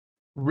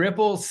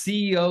Ripple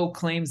CEO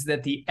claims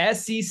that the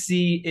SEC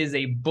is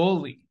a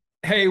bully.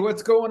 Hey,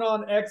 what's going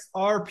on,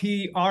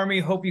 XRP Army?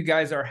 Hope you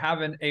guys are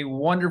having a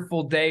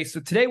wonderful day. So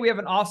today we have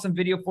an awesome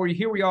video for you.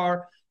 Here we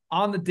are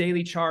on the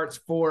daily charts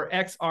for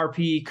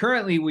XRP.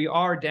 Currently, we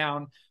are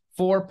down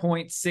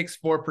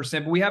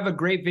 4.64%, but we have a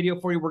great video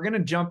for you. We're going to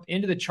jump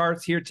into the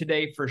charts here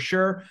today for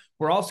sure.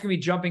 We're also going to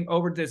be jumping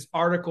over to this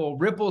article.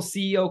 Ripple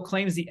CEO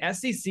claims the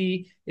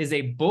SEC is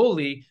a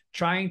bully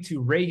trying to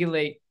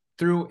regulate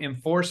through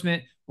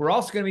enforcement. We're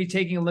also going to be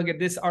taking a look at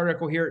this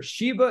article here.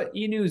 Shiba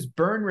Inu's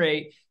burn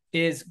rate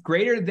is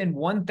greater than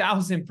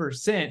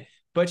 1,000%,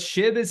 but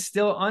SHIB is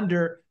still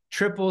under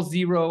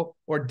 000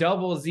 or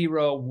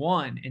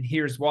 001. And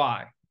here's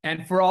why.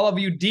 And for all of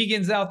you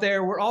Degans out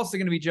there, we're also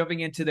going to be jumping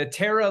into the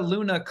Terra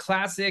Luna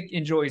Classic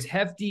enjoys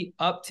hefty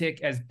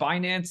uptick as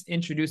Binance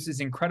introduces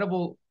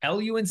incredible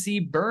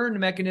LUNC burn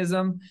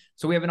mechanism.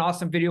 So we have an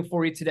awesome video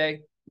for you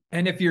today.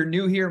 And if you're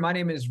new here, my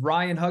name is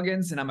Ryan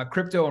Huggins, and I'm a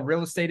crypto and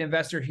real estate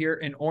investor here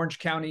in Orange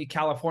County,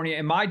 California.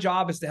 And my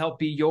job is to help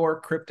be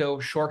your crypto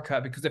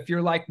shortcut, because if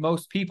you're like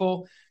most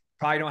people,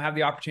 probably don't have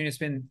the opportunity to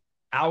spend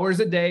hours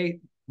a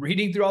day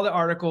reading through all the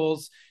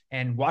articles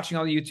and watching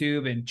all the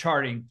YouTube and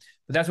charting.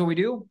 But that's what we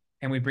do,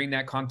 and we bring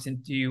that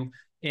content to you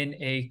in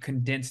a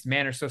condensed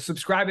manner. So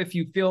subscribe if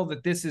you feel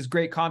that this is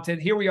great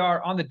content. Here we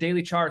are on the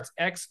daily charts.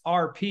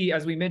 XRP,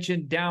 as we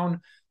mentioned, down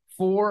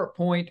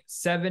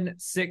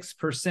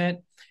 4.76%.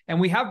 And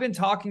we have been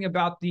talking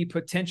about the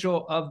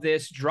potential of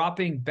this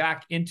dropping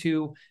back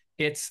into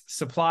its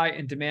supply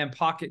and demand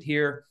pocket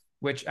here,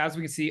 which, as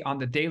we can see on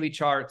the daily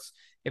charts,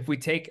 if we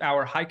take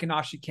our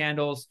Heikin-Ashi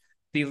candles,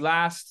 the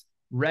last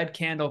red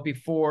candle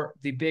before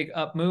the big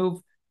up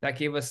move, that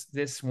gave us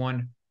this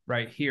one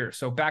right here.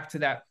 So back to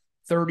that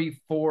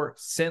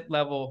 34-cent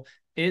level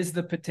is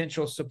the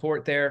potential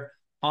support there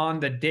on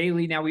the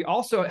daily. Now, we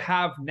also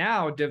have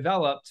now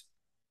developed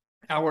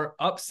our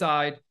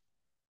upside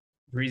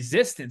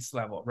resistance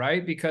level,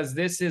 right? Because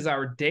this is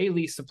our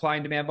daily supply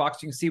and demand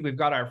box. You can see we've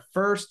got our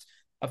first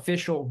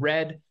official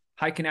red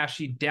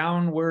Heikin-Ashi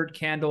downward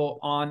candle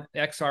on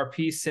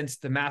XRP since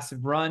the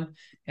massive run.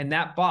 And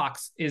that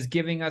box is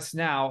giving us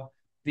now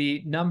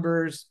the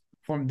numbers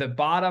from the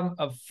bottom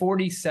of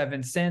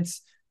 47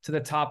 cents to the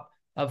top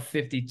of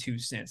 52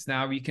 cents.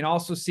 Now, you can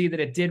also see that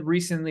it did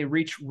recently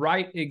reach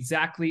right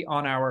exactly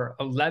on our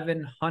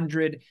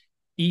 1100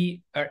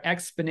 or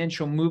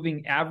exponential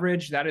moving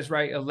average. That is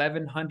right,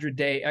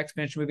 1100-day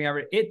exponential moving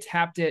average. It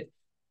tapped it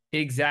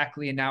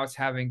exactly, and now it's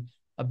having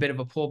a bit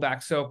of a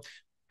pullback. So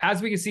as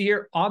we can see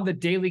here on the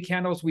daily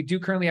candles, we do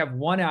currently have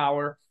 1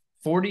 hour,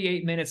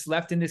 48 minutes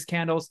left in this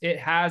candles. It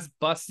has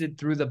busted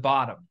through the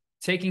bottom.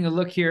 Taking a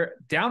look here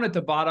down at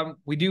the bottom,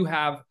 we do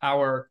have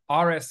our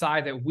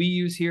RSI that we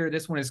use here.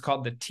 This one is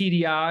called the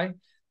TDI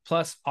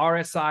plus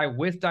RSI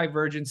with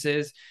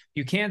divergences.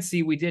 You can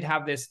see we did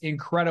have this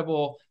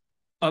incredible,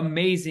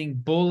 amazing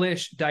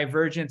bullish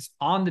divergence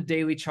on the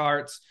daily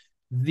charts.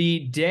 The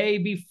day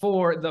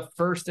before the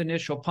first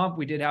initial pump,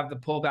 we did have the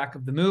pullback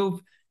of the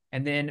move,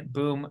 and then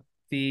boom,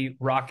 the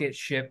rocket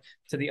ship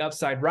to the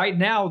upside. Right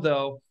now,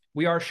 though,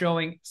 we are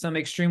showing some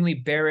extremely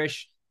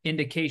bearish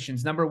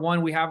indications. Number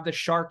one, we have the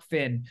shark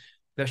fin.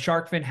 The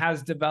shark fin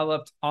has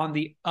developed on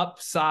the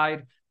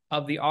upside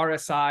of the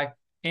RSI,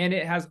 and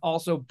it has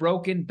also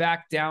broken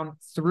back down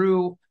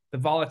through the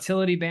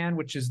volatility band,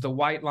 which is the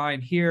white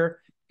line here.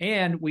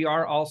 And we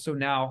are also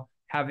now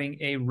having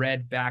a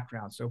red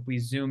background. So if we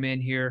zoom in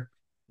here,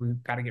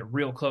 we've got to get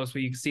real close,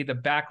 but you can see the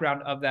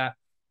background of that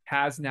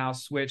has now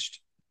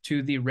switched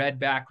to the red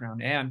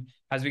background. And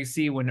as we can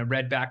see, when a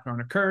red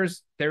background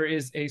occurs, there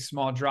is a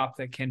small drop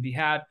that can be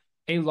had,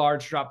 a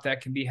large drop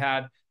that can be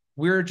had.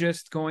 We're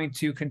just going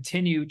to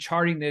continue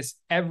charting this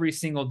every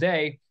single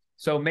day.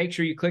 So make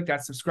sure you click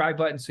that subscribe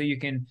button so you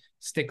can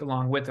stick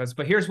along with us.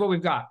 But here's what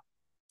we've got.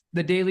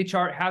 The daily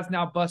chart has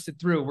now busted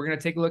through. We're going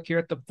to take a look here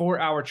at the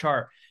 4-hour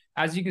chart.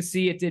 As you can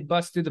see, it did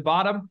bust through the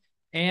bottom,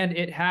 and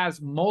it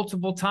has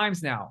multiple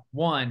times now.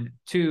 1,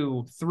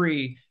 2,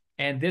 3,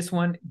 and this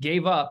one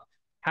gave up,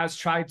 has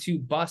tried to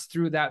bust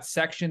through that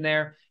section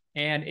there,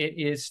 and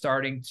it is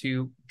starting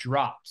to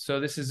drop. So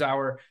this is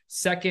our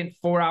second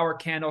 4-hour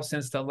candle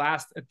since the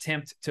last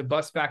attempt to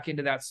bust back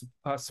into that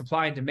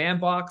supply and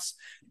demand box.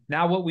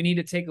 Now what we need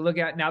to take a look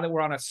at, now that we're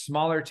on a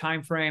smaller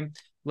time frame,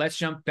 let's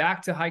jump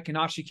back to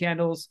Heikin-Ashi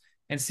candles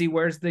and see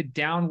where's the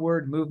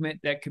downward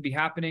movement that could be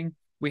happening.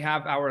 We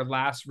have our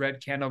last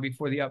red candle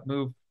before the up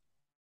move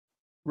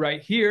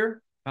right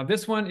here. Now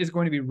this one is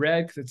going to be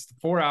red because it's the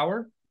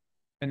 4-hour.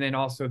 And then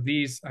also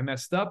these, I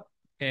messed up,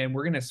 and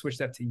we're going to switch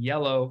that to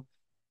yellow.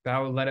 That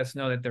will let us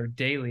know that they're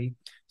daily.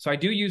 So I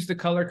do use the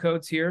color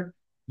codes here.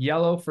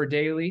 Yellow for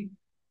daily,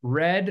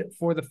 red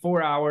for the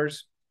 4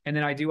 hours, and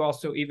then I do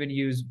also even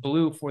use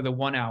blue for the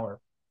 1 hour.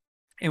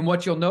 And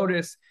what you'll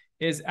notice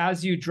is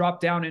as you drop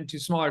down into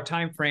smaller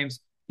time frames,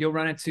 you'll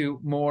run into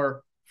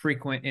more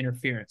frequent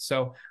interference.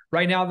 So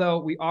right now, though,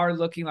 we are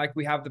looking like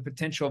we have the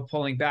potential of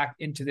pulling back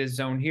into this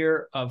zone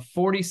here of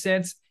 40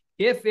 cents.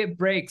 If it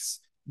breaks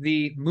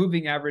the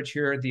moving average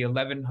here, the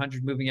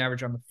 1100 moving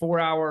average on the 4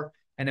 hour,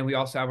 And then we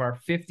also have our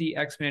 50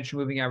 exponential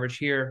moving average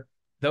here.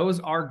 Those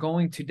are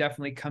going to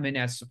definitely come in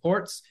as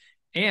supports.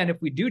 And if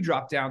we do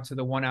drop down to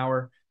the 1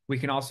 hour, we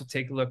can also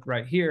take a look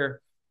right here.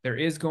 There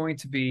is going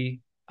to be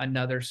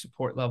another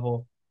support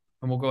level,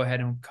 and we'll go ahead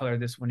and color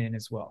this one in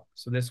as well.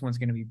 So this one's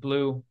going to be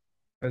blue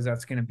because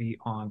that's going to be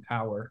on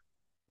our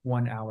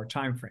 1 hour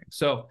time frame.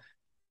 So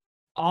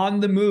on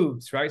the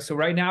moves, right? So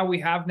right now we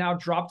have now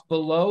dropped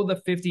below the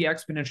 50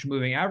 exponential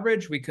moving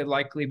average. We could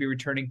likely be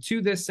returning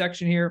to this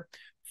section here,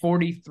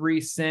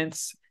 43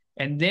 cents.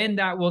 And then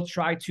that will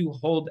try to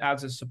hold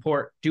as a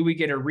support. Do we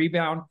get a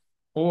rebound,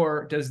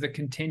 or does the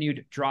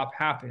continued drop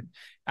happen?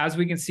 As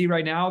we can see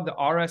right now, the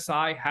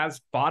RSI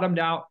has bottomed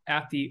out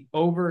at the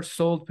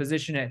oversold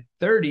position at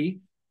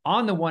 30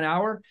 on the 1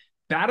 hour,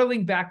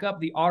 battling back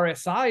up. The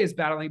RSI is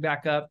battling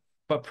back up,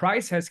 but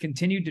price has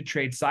continued to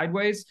trade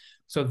sideways.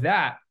 So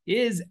that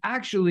is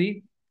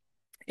actually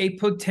a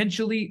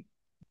potentially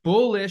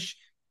bullish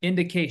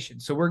indication.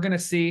 So we're going to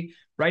see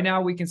right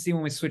now, we can see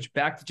when we switch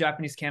back to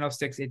Japanese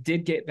candlesticks, it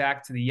did get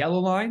back to the yellow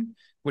line,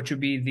 which would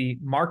be the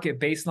market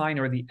baseline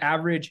or the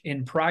average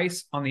in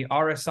price on the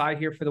RSI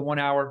here for the 1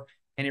 hour,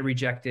 and it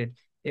rejected.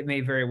 It may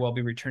very well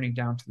be returning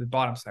down to the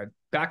bottom side.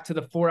 Back to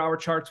the 4 hour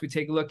charts, we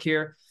take a look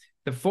here.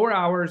 The 4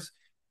 hours,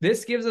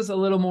 this gives us a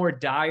little more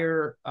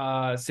dire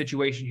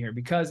situation here,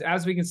 because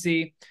as we can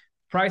see,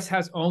 price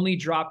has only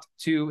dropped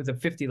to the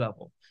 50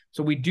 level.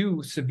 So we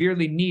do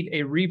severely need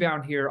a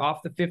rebound here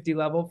off the 50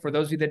 level. For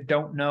those of you that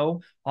don't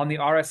know, on the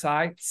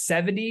RSI,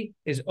 70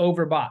 is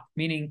overbought,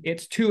 meaning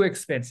it's too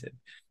expensive.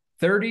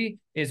 30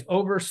 is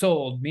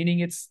oversold, meaning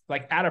it's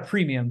like at a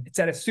premium. It's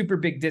at a super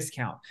big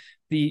discount.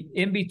 The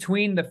in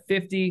between the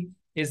 50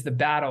 is the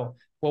battle.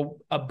 Well,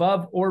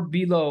 above or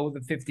below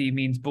the 50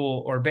 means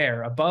bull or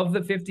bear. Above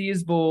the 50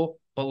 is bull,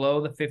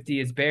 below the 50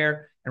 is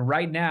bear. And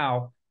right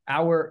now,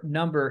 our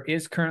number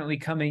is currently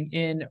coming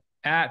in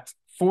at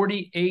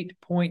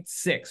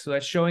 48.6. So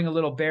that's showing a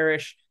little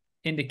bearish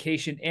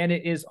indication, and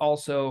it is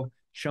also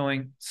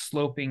showing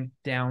sloping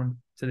down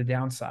to the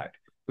downside.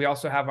 We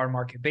also have our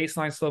market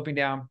baseline sloping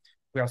down.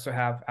 We also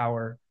have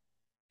our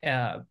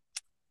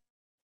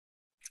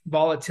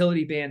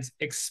volatility bands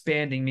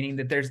expanding, meaning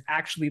that there's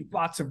actually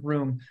lots of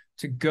room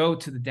to go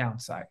to the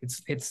downside.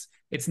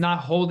 It's not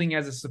holding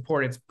as a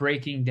support. It's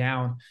breaking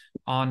down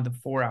on the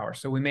 4 hour.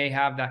 So we may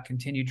have that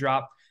continued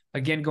drop.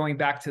 Again, going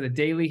back to the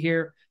daily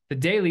here, the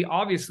daily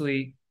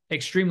obviously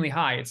extremely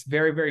high. It's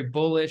very, very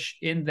bullish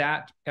in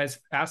that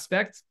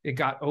aspect. It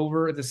got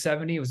over the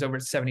 70. It was over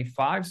at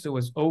 75. So it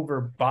was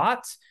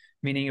overbought,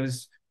 meaning it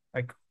was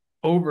like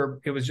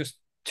it was just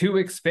too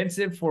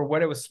expensive for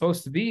what it was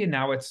supposed to be. And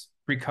now it's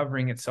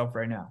recovering itself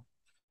right now.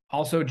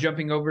 Also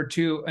jumping over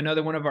to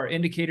another one of our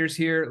indicators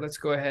here. Let's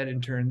go ahead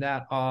and turn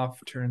that off,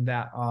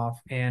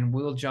 and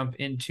we'll jump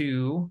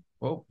into,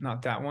 well,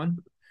 not that one.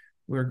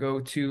 We'll go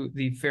to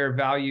the fair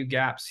value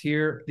gaps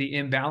here, the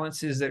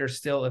imbalances that are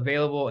still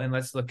available, and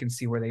let's look and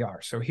see where they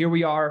are. So here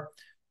we are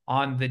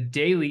on the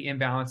daily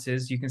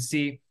imbalances. You can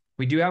see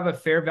we do have a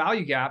fair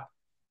value gap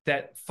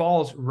that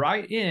falls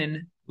right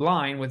in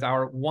line with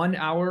our 1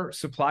 hour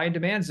supply and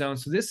demand zone.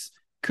 So this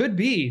could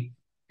be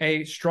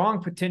a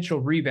strong potential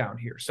rebound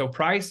here. So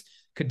price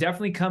could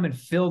definitely come and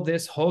fill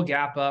this whole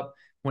gap up.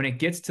 When it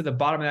gets to the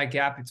bottom of that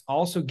gap, it's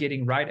also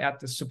getting right at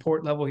the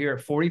support level here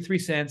at 43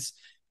 cents.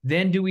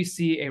 Then do we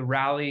see a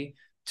rally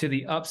to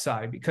the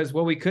upside? Because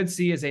what we could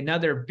see is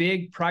another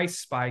big price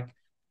spike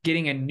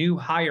getting a new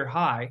higher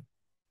high.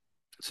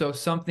 So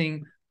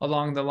something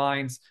along the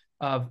lines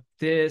of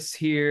this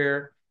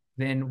here,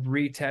 then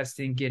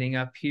retesting, getting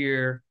up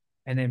here,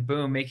 and then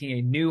boom, making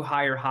a new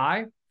higher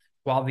high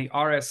while the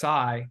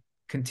RSI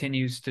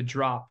continues to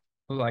drop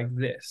like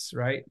this,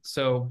 right?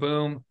 So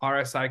boom,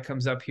 RSI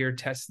comes up here,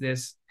 tests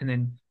this, and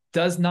then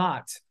does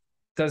not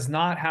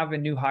have a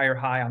new higher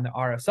high on the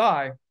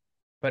RSI,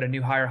 but a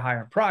new higher high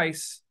on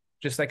price,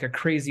 just like a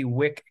crazy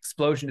wick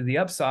explosion to the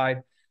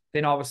upside.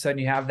 Then all of a sudden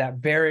you have that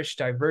bearish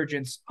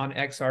divergence on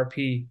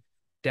XRP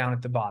down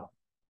at the bottom.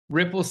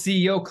 Ripple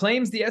CEO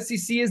claims the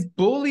SEC is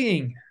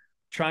bullying,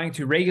 trying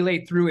to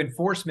regulate through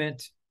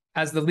enforcement.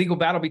 As the legal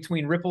battle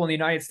between Ripple and the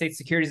United States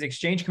Securities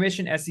Exchange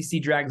Commission,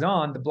 SEC, drags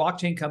on, the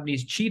blockchain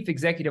company's chief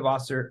executive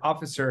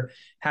officer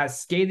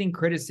has scathing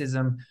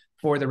criticism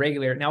for the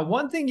regulator. Now,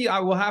 one thing I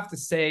will have to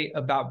say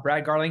about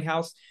Brad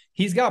Garlinghouse,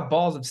 he's got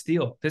balls of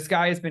steel. This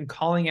guy has been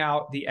calling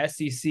out the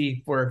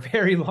SEC for a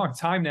very long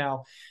time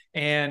now,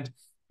 and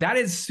that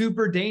is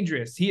super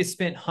dangerous. He has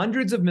spent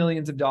hundreds of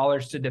millions of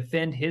dollars to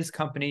defend his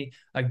company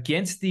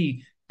against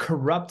the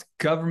corrupt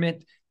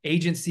government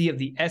agency of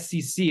the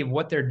SEC of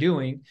what they're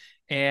doing.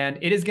 And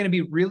it is going to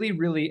be really,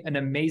 really an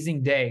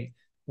amazing day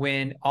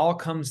when all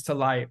comes to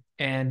light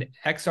and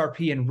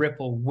XRP and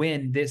Ripple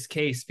win this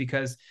case,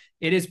 because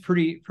it is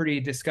pretty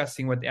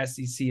disgusting what the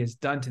SEC has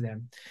done to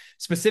them.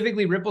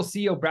 Specifically, Ripple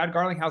CEO Brad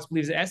Garlinghouse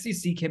believes the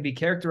SEC can be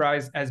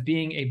characterized as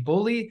being a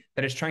bully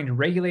that is trying to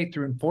regulate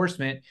through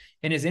enforcement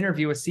in his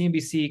interview with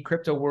CNBC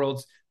Crypto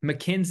World's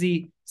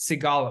Mackenzie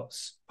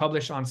Sigalos,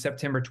 published on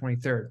September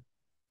 23rd.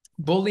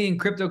 Bullying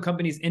crypto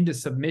companies into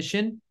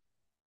submission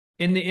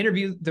In the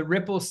interview, the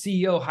Ripple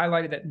CEO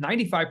highlighted that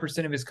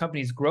 95% of his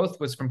company's growth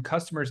was from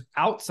customers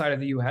outside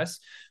of the US,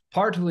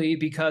 partly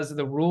because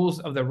the rules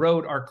of the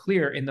road are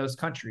clear in those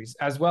countries,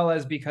 as well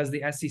as because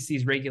the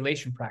SEC's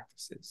regulation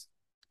practices.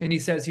 And he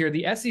says here,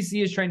 the SEC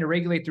is trying to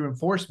regulate through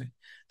enforcement.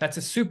 That's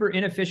a super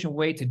inefficient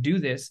way to do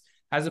this,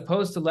 as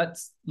opposed to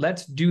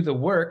let's do the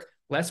work,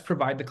 let's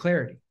provide the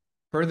clarity.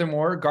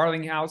 Furthermore,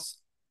 Garlinghouse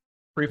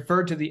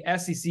referred to the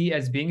SEC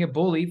as being a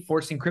bully,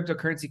 forcing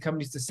cryptocurrency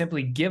companies to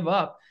simply give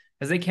up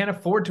as they can't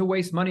afford to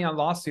waste money on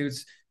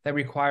lawsuits that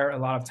require a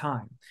lot of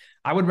time.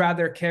 I would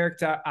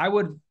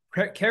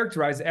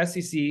characterize the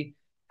SEC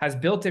has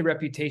built a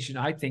reputation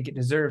I think it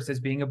deserves as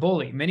being a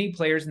bully. Many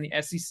players in the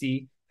SEC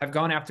have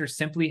gone after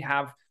simply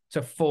have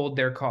to fold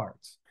their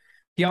cards.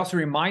 He also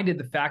reminded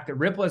the fact that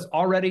Ripple has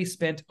already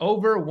spent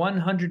over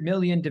 $100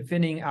 million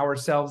defending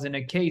ourselves in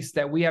a case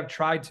that we have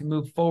tried to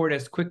move forward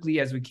as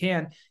quickly as we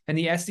can, and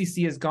the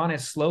SEC has gone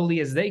as slowly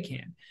as they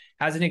can.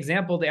 As an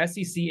example, the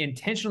SEC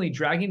intentionally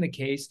dragging the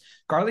case.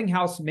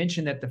 Garlinghouse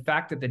mentioned that the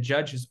fact that the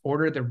judge has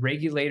ordered the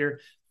regulator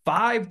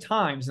 5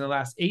 times in the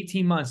last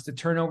 18 months to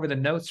turn over the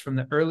notes from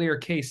the earlier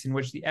case in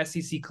which the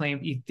SEC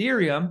claimed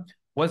Ethereum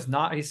was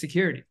not a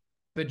security.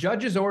 The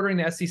judge is ordering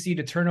the SEC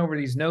to turn over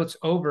these notes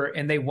over,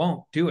 and they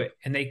won't do it.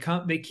 And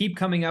they keep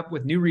coming up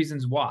with new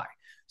reasons why.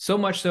 So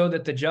much so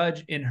that the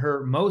judge in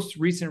her most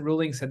recent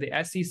ruling said the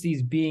SEC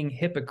is being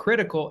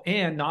hypocritical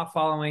and not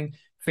following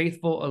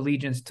faithful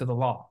allegiance to the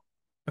law.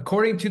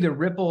 According to the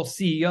Ripple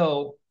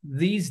CEO,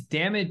 these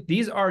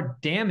are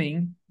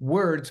damning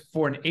words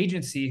for an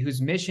agency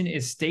whose mission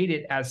is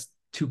stated as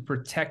to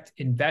protect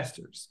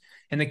investors.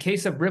 In the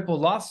case of Ripple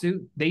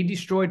lawsuit, they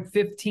destroyed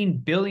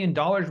 $15 billion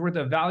worth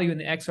of value in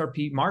the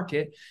XRP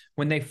market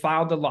when they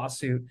filed the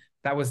lawsuit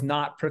that was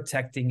not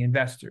protecting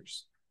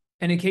investors.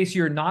 And in case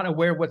you're not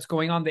aware of what's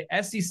going on, the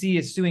SEC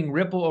is suing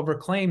Ripple over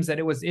claims that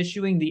it was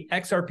issuing the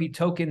XRP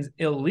tokens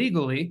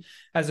illegally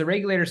as the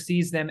regulator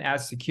sees them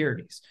as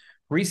securities.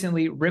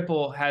 Recently,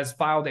 Ripple has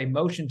filed a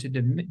motion to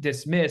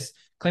dismiss,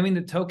 claiming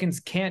the tokens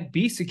can't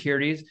be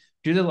securities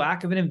due to the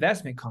lack of an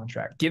investment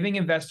contract, giving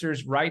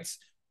investors rights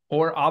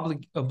or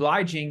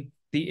obliging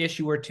the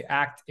issuer to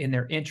act in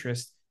their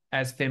interest,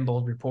 as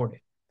Finbold reported.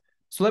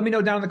 So let me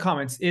know down in the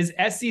comments, is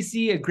SEC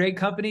a great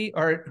company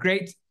or a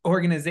great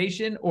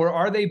organization, or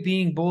are they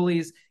being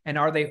bullies and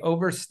are they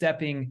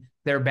overstepping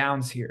their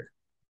bounds here?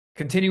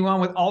 Continue on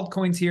with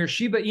altcoins here.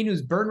 Shiba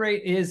Inu's burn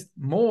rate is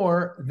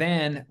more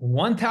than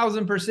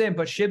 1,000%,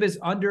 but Shiba is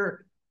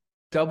under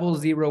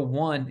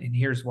 0.001, and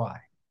here's why.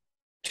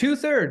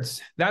 2/3.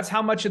 That's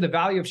how much of the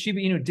value of Shiba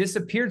Inu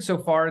disappeared so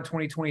far in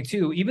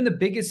 2022. Even the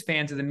biggest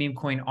fans of the meme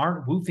coin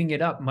aren't woofing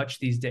it up much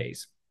these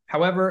days.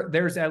 However,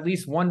 there's at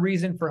least one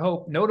reason for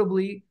hope.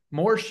 Notably,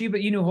 more Shiba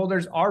Inu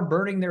holders are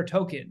burning their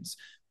tokens.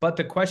 But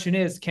the question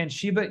is, can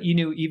Shiba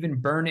Inu even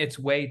burn its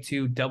way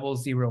to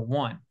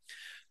 0.001?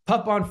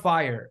 Pup on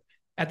fire.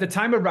 At the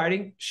time of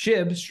writing,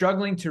 SHIB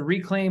struggling to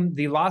reclaim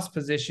the lost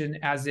position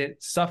as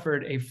it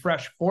suffered a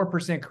fresh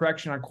 4%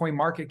 correction on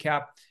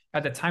CoinMarketCap.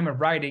 At the time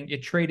of writing,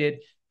 it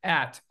traded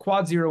at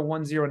quad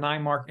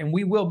 0109 mark, and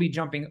we will be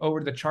jumping over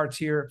to the charts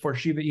here for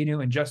Shiba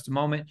Inu in just a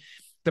moment.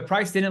 The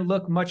price didn't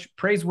look much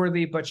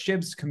praiseworthy, but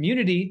SHIB's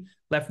community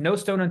left no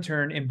stone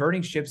unturned in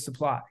burning SHIB's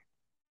supply.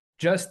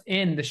 Just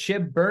in, the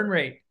SHIB burn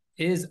rate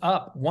is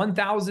up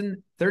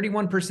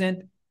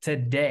 1,031%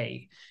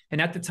 today.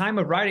 And at the time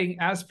of writing,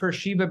 as per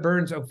Shiba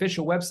Burn's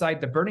official website,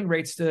 the burning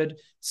rate stood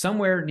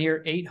somewhere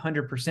near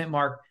 800%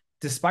 mark.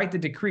 Despite the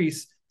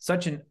decrease,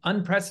 such an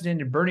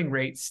unprecedented burning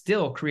rate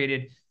still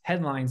created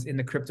headlines in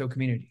the crypto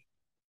community.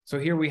 So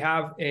here we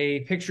have a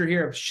picture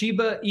here of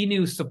Shiba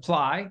Inu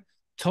supply,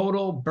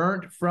 total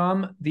burnt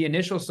from the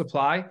initial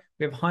supply.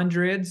 We have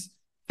hundreds,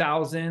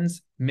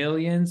 thousands,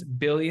 millions,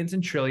 billions,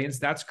 and trillions.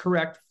 That's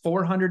correct.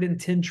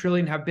 410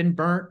 trillion have been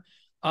burnt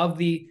of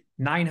the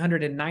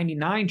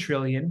 999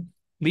 trillion,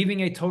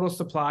 leaving a total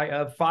supply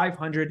of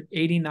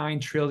 589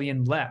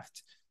 trillion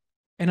left.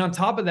 And on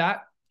top of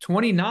that,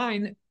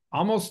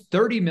 almost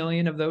 30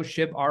 million of those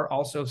SHIB are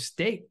also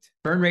staked.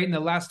 Burn rate in the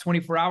last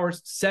 24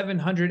 hours,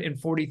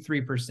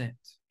 743%.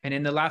 And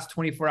in the last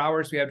 24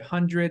 hours, we had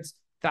hundreds,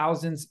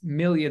 thousands,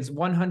 millions,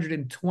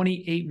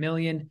 128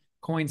 million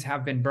coins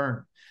have been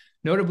burned.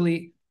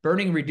 Notably,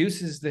 burning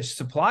reduces the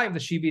supply of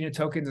the Shiba Inu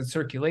tokens in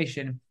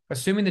circulation.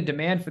 Assuming the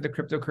demand for the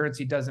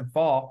cryptocurrency doesn't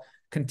fall,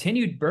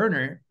 continued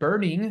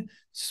burning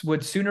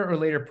would sooner or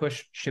later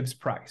push SHIB's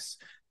price.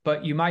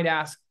 But you might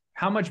ask,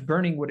 how much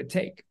burning would it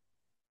take?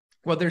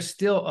 Well, there's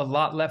still a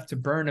lot left to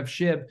burn of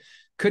SHIB,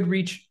 could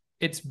reach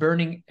its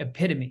burning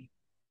epitome.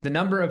 The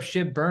number of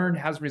SHIB burned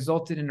has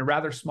resulted in a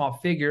rather small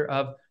figure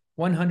of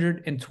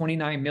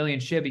 129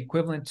 million SHIB,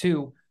 equivalent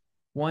to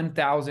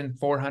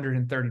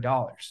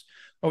 $1,430.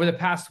 Over the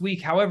past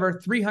week,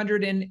 however,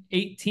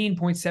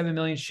 318.7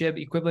 million SHIB,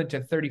 equivalent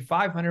to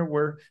 3,500,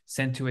 were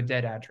sent to a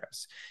dead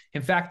address.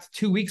 In fact,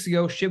 2 weeks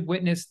ago, SHIB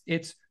witnessed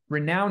its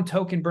renowned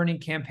token burning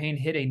campaign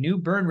hit a new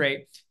burn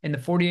rate in the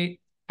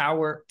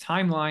 48-hour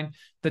timeline.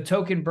 The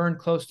token burned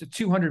close to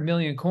 200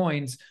 million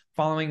coins,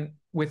 following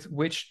with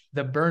which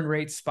the burn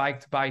rate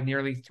spiked by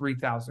nearly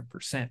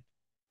 3,000%.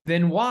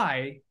 Then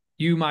why,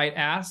 you might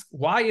ask,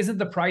 why isn't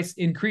the price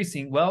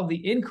increasing? Well,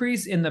 the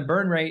increase in the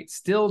burn rate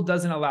still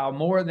doesn't allow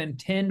more than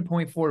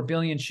 10.4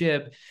 billion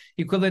SHIB,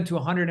 equivalent to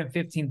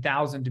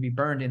 115,000, to be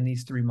burned in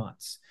these 3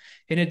 months.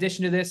 In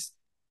addition to this,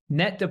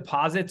 net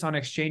deposits on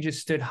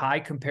exchanges stood high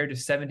compared to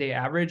 7-day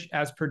average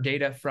as per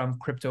data from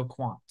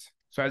CryptoQuant.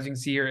 So as you can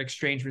see here,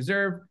 exchange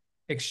reserve,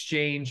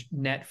 exchange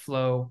net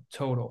flow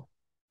total.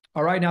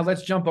 All right, now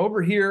let's jump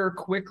over here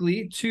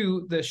quickly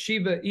to the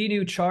Shiba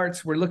Inu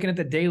charts. We're looking at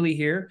the daily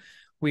here.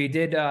 We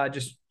did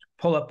just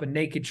pull up a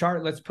naked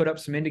chart. Let's put up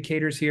some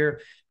indicators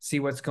here, see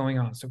what's going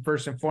on. So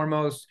first and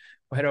foremost,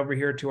 we'll head over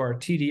here to our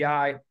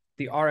TDI,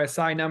 the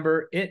RSI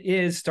number. It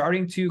is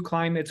starting to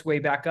climb its way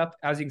back up.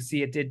 As you can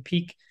see, it did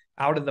peak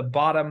out of the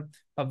bottom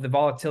of the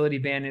volatility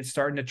band. It's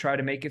starting to try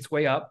to make its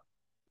way up.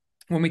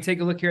 When we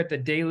take a look here at the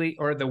daily,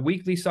 or the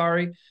weekly,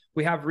 sorry,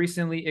 we have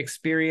recently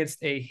experienced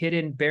a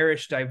hidden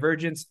bearish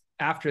divergence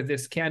after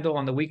this candle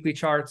on the weekly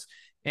charts,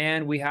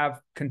 and we have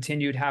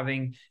continued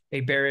having a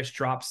bearish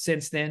drop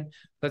since then.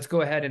 Let's go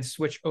ahead and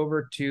switch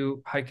over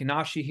to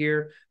Heikinashi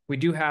here. We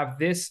do have,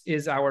 this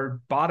is our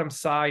bottom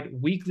side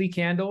weekly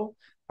candle.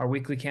 Our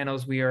weekly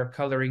candles we are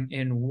coloring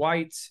in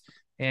white,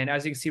 and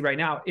as you can see right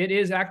now, it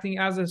is acting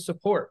as a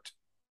support.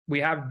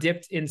 We have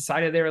dipped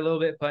inside of there a little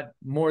bit, but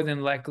more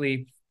than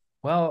likely,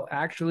 well,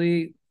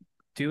 actually,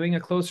 doing a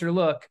closer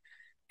look,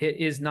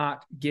 it is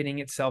not getting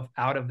itself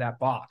out of that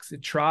box.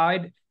 It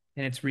tried,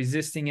 and it's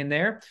resisting in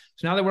there.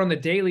 So now that we're on the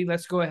daily,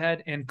 let's go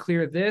ahead and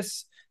clear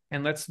this,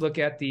 and let's look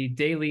at the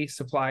daily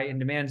supply and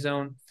demand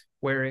zone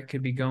where it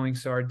could be going.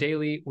 So our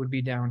daily would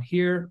be down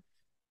here.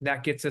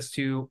 That gets us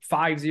to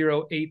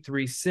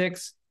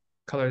 50836.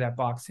 Color that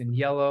box in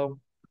yellow.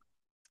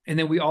 And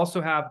then we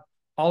also have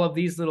all of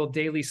these little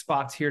daily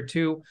spots here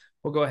too.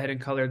 We'll go ahead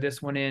and color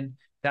this one in.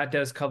 That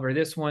does cover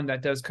this one,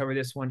 that does cover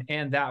this one,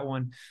 and that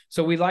one.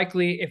 So we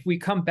likely, if we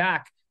come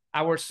back,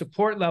 our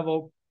support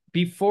level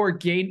before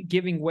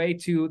giving way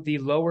to the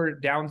lower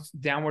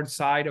downward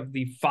side of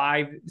the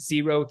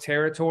 5-0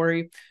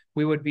 territory,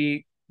 we would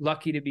be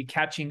lucky to be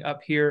catching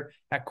up here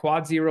at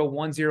quad 0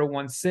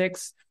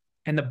 1016,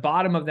 and the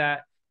bottom of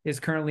that is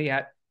currently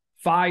at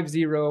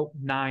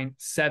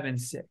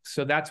 50976.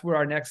 So that's where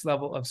our next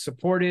level of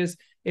support is.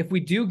 If we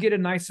do get a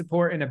nice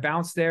support and a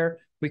bounce there,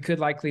 we could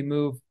likely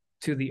move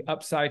to the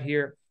upside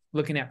here,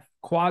 looking at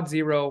quad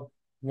 0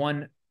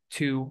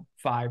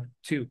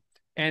 1252.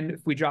 And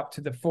if we drop to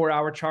the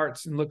 4-hour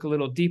charts and look a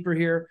little deeper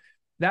here,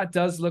 that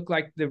does look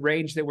like the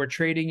range that we're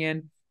trading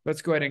in.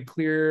 Let's go ahead and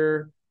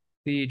clear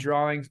the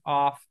drawings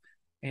off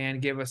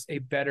and give us a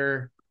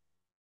better,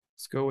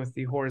 let's go with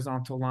the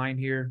horizontal line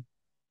here.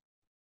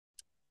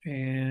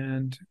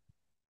 And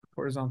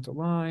horizontal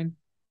line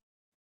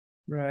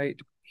right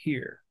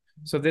here.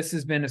 So this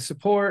has been a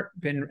support,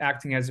 been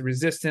acting as a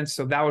resistance.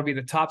 So that would be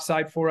the top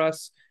side for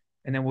us.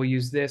 And then we'll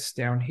use this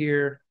down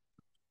here,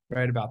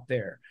 right about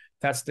there.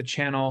 That's the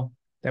channel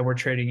that we're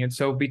trading in.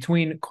 So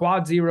between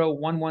quad 0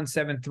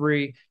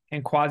 1173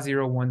 and quad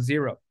 0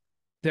 10,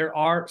 there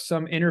are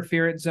some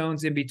interference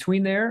zones in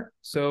between there.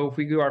 So if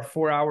we go our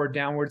 4-hour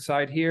downward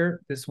side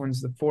here, this one's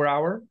the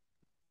 4-hour.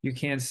 You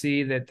can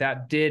see that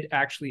that did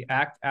actually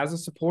act as a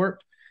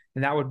support,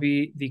 and that would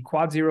be the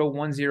quad 0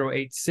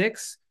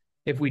 1086.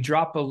 If we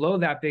drop below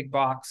that big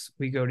box,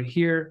 we go to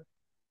here,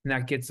 and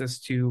that gets us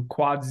to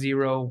quad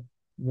 0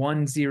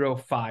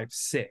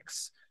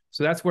 1056.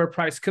 So that's where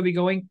price could be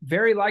going.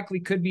 Very likely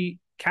could be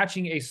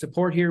catching a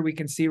support here. We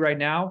can see right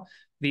now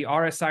the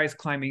RSI is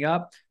climbing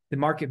up, the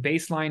market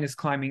baseline is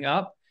climbing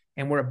up,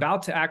 and we're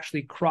about to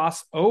actually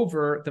cross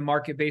over the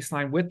market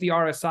baseline with the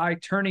RSI,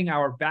 turning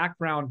our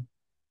background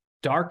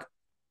dark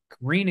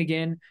green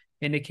again,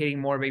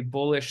 indicating more of a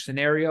bullish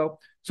scenario.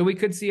 So we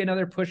could see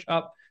another push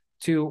up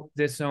to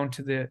this zone,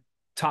 to the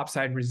top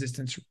side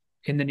resistance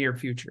in the near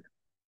future.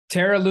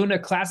 Terra Luna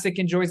Classic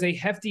enjoys a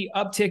hefty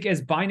uptick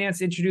as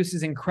Binance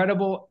introduces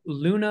incredible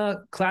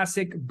Luna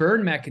Classic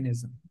burn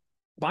mechanism.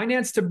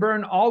 Binance to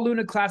burn all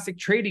Luna Classic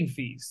trading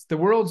fees. The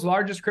world's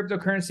largest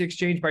cryptocurrency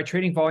exchange by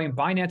trading volume,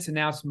 Binance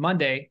announced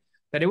Monday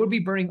that it would be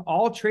burning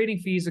all trading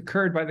fees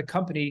incurred by the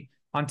company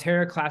on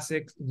Terra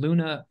Classic,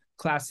 Luna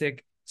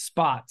Classic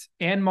spot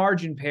and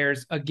margin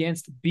pairs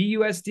against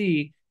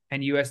BUSD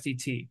and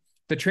USDT.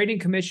 The trading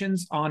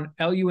commissions on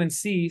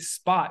LUNC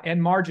spot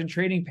and margin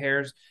trading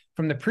pairs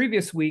from the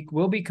previous week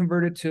will be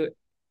converted to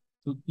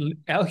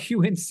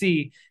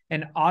LUNC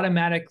and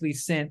automatically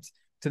sent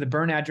to the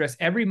burn address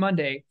every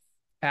Monday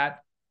at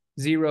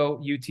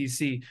 0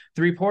 UTC.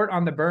 The report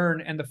on the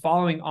burn and the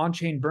following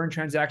on-chain burn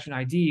transaction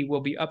ID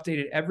will be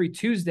updated every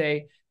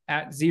Tuesday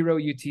at 0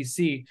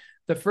 UTC.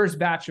 The first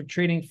batch of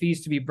trading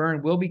fees to be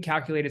burned will be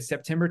calculated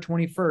September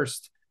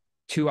 21st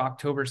to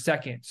October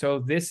 2nd.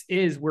 So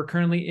we're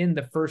currently in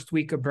the first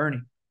week of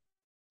burning.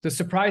 The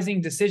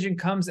surprising decision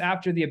comes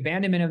after the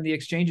abandonment of the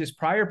exchange's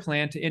prior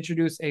plan to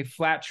introduce a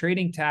flat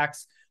trading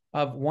tax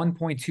of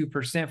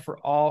 1.2% for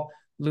all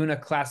Luna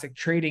Classic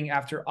trading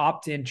after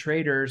opt-in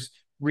traders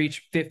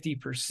reach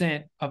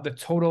 50% of the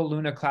total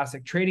Luna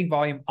Classic trading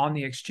volume on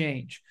the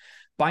exchange.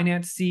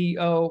 Binance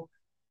CEO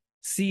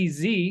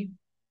CZ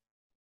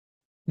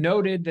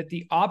noted that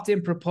the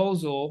opt-in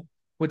proposal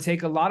would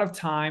take a lot of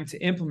time to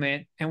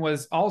implement and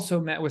was also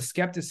met with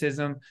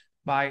skepticism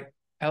by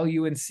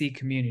LUNC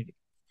community.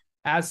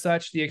 As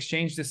such, the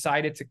exchange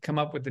decided to come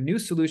up with a new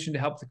solution to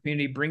help the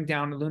community bring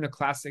down Luna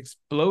Classic's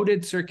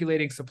bloated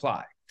circulating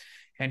supply.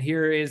 And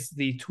here is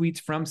the tweets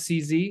from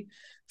CZ.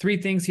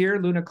 3 things here.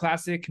 Luna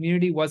Classic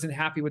community wasn't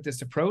happy with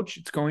this approach.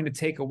 It's going to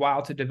take a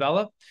while to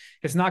develop.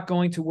 It's not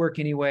going to work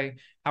anyway.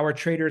 Our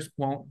traders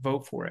won't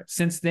vote for it.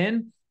 Since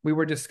then, we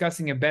were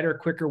discussing a better,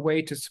 quicker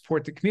way to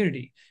support the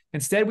community.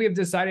 Instead, we have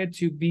decided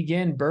to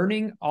begin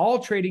burning all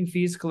trading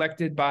fees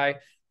collected by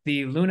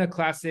the Luna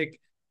Classic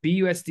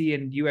BUSD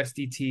and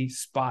USDT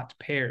spot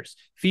pairs.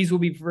 Fees will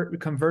be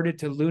converted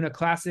to Luna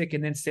Classic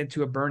and then sent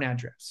to a burn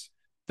address.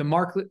 The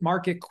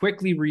market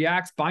quickly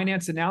reacts.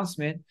 Binance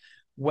announcement,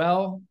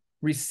 well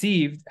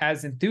received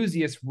as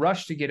enthusiasts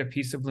rush to get a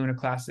piece of Luna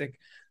Classic.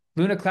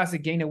 Luna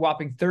Classic gained a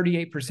whopping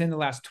 38% in the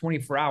last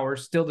 24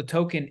 hours. Still, the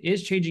token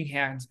is changing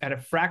hands at a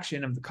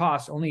fraction of the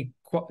cost, only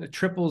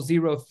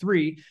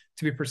 0003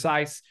 to be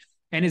precise,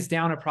 and is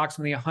down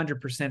approximately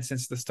 100%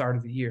 since the start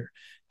of the year.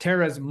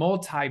 Terra's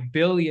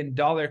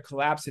multi-billion-dollar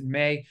collapse in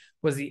May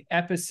was the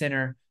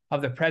epicenter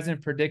of the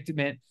present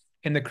predicament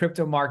in the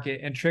crypto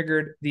market and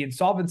triggered the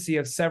insolvency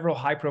of several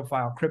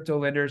high-profile crypto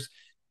lenders.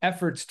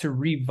 Efforts to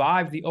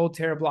revive the old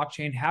Terra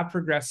blockchain have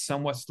progressed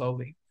somewhat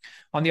slowly.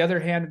 On the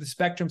other hand of the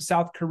spectrum,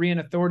 South Korean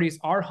authorities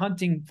are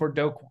hunting for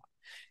Do Kwon.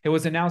 It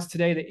was announced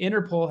today that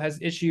Interpol has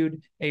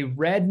issued a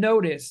red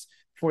notice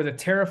for the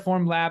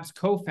Terraform Labs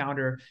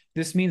co-founder.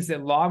 This means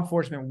that law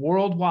enforcement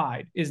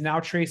worldwide is now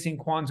tracing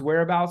Kwon's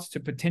whereabouts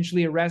to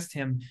potentially arrest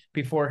him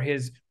before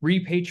his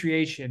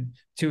repatriation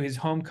to his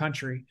home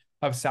country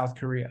of South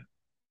Korea.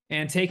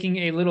 And taking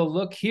a little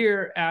look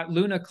here at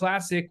Luna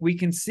Classic, we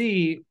can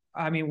see,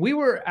 I mean, we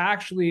were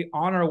actually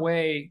on our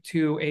way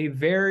to a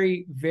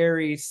very,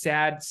 very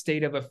sad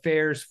state of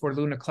affairs for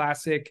Luna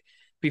Classic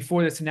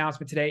before this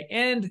announcement today.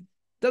 And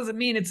doesn't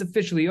mean it's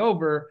officially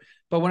over.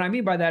 But what I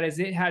mean by that is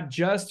it had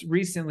just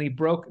recently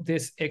broke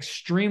this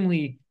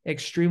extremely,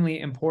 extremely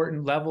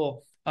important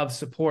level of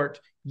support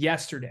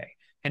yesterday.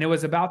 And it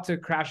was about to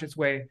crash its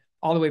way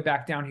all the way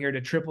back down here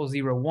to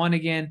 0001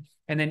 again.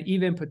 And then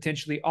even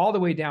potentially all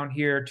the way down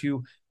here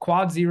to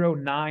quad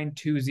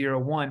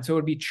 09201. So it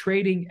would be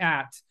trading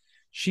at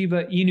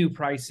Shiba Inu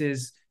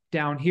prices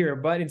down here.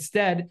 But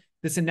instead,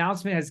 this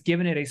announcement has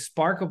given it a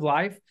spark of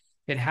life.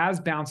 It has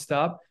bounced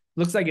up.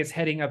 Looks like it's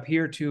heading up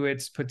here to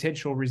its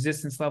potential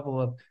resistance level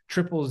of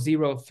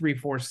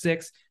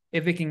 000346.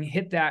 If it can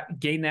hit that,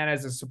 gain that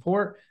as a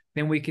support,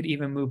 then we could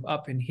even move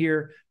up in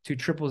here to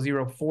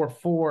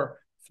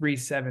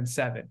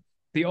 00044377.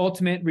 The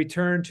ultimate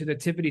return to the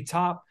tippity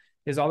top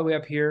is all the way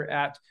up here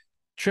at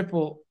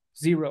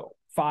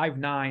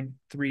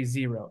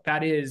 005930.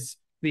 That is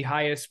the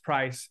highest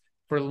price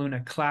for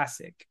Luna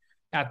Classic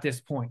at this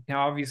point.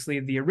 Now, obviously,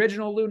 the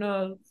original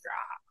Luna,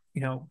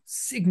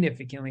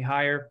 significantly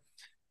higher.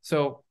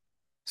 So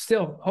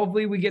still,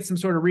 hopefully we get some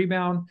sort of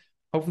rebound.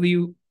 Hopefully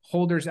you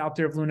holders out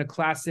there of Luna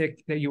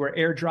Classic that you were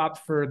airdropped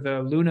for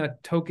the Luna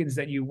tokens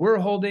that you were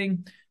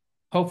holding,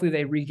 hopefully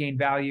they regain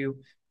value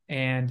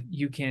and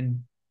you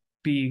can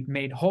be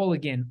made whole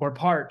again or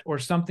part or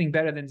something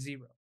better than zero.